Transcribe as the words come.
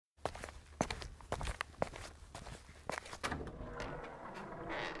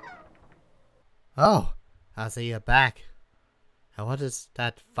Oh, I see you're back. And what is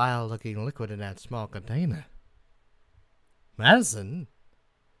that vile-looking liquid in that small container? Medicine?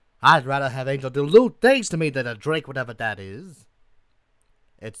 I'd rather have Angel do lewd things to me than to drink whatever that is.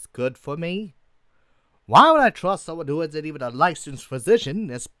 It's good for me? Why would I trust someone who isn't even a licensed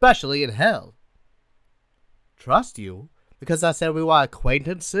physician, especially in hell? Trust you? Because I said we were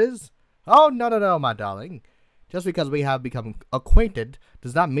acquaintances? Oh, no, my darling. Just because we have become acquainted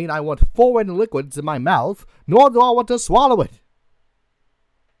does not mean I want foreign liquids in my mouth, nor do I want to swallow it.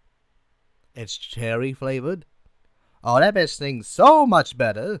 It's cherry flavored? Oh, that makes things so much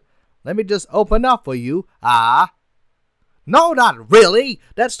better. Let me just open up for you. Ah. No, not really.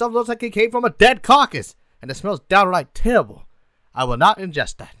 That stuff looks like it came from a dead carcass, and it smells downright terrible. I will not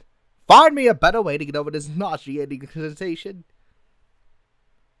ingest that. Find me a better way to get over this nauseating sensation.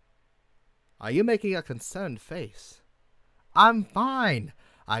 Are you making a concerned face? I'm fine.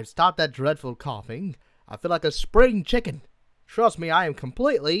 I've stopped that dreadful coughing. I feel like a spring chicken. Trust me, I am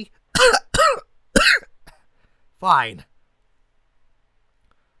completely fine.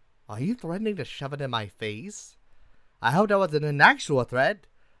 Are you threatening to shove it in my face? I hope that wasn't an actual threat.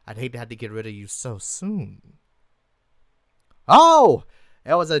 I'd hate to have to get rid of you so soon. Oh,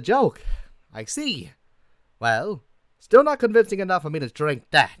 it was a joke. I see. Well, still not convincing enough for me to drink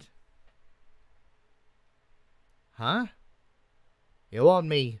that. Huh? You want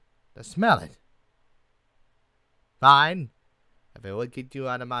me to smell it? Fine. If it would get you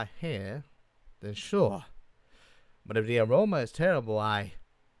out of my hair, then sure. But if the aroma is terrible,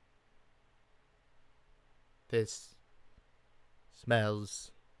 This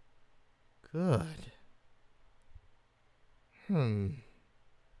smells good.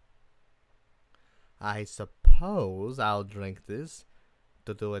 I suppose I'll drink this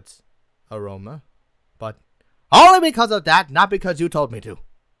to do its aroma, but only because of that, not because you told me to.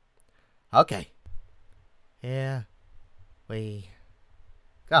 Okay. Here we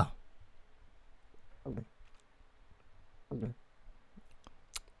go.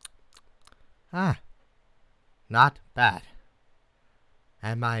 Not bad.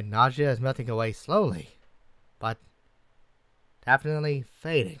 And my nausea is melting away slowly, but definitely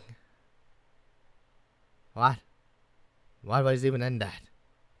fading. What? What was even in that?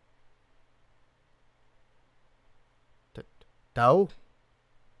 Dough?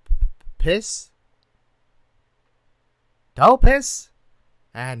 Piss? Dough piss?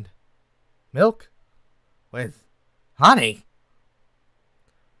 And milk? With honey?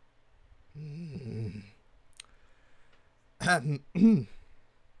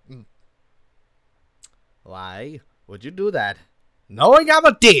 Why would you do that? Knowing I'm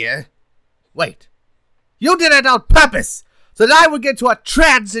a deer? Wait. You did it on purpose, so that I would get to a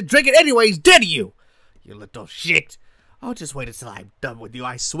trance and drink it anyways, didn't you? You little shit. Oh, just wait until I'm done with you.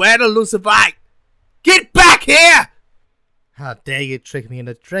 I swear to Lucifer. Get back here! How dare you trick me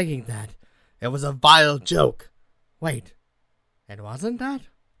into drinking that? It was a vile joke. Wait. It wasn't that?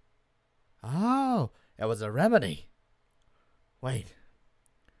 Oh, it was a remedy. Wait.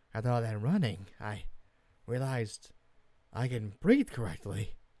 After all that running, I realized I can breathe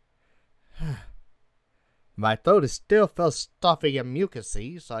correctly. My throat is still felt stuffy and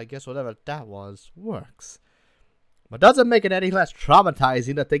mucousy, so I guess whatever that was works. But doesn't make it any less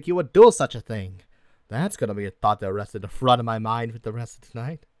traumatizing to think you would do such a thing. That's gonna be a thought that rests in the front of my mind for the rest of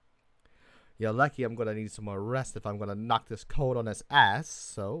tonight. You're lucky I'm gonna need some more rest if I'm gonna knock this cold on his ass,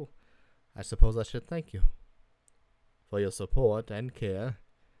 so I suppose I should thank you for your support and care,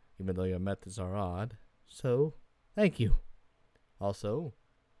 even though your methods are odd. So, thank you. Also,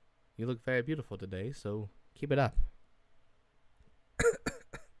 you look very beautiful today, so keep it up.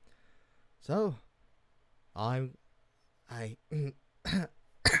 So, I'm fine.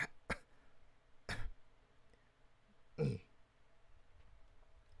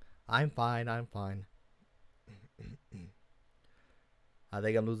 I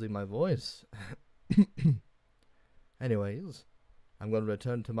think I'm losing my voice. Anyways, I'm going to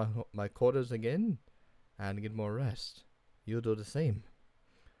return to my quarters again and get more rest. You do the same.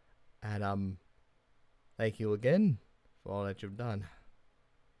 And, thank you again for all that you've done.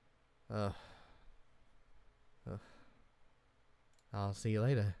 I'll see you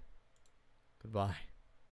later. Goodbye.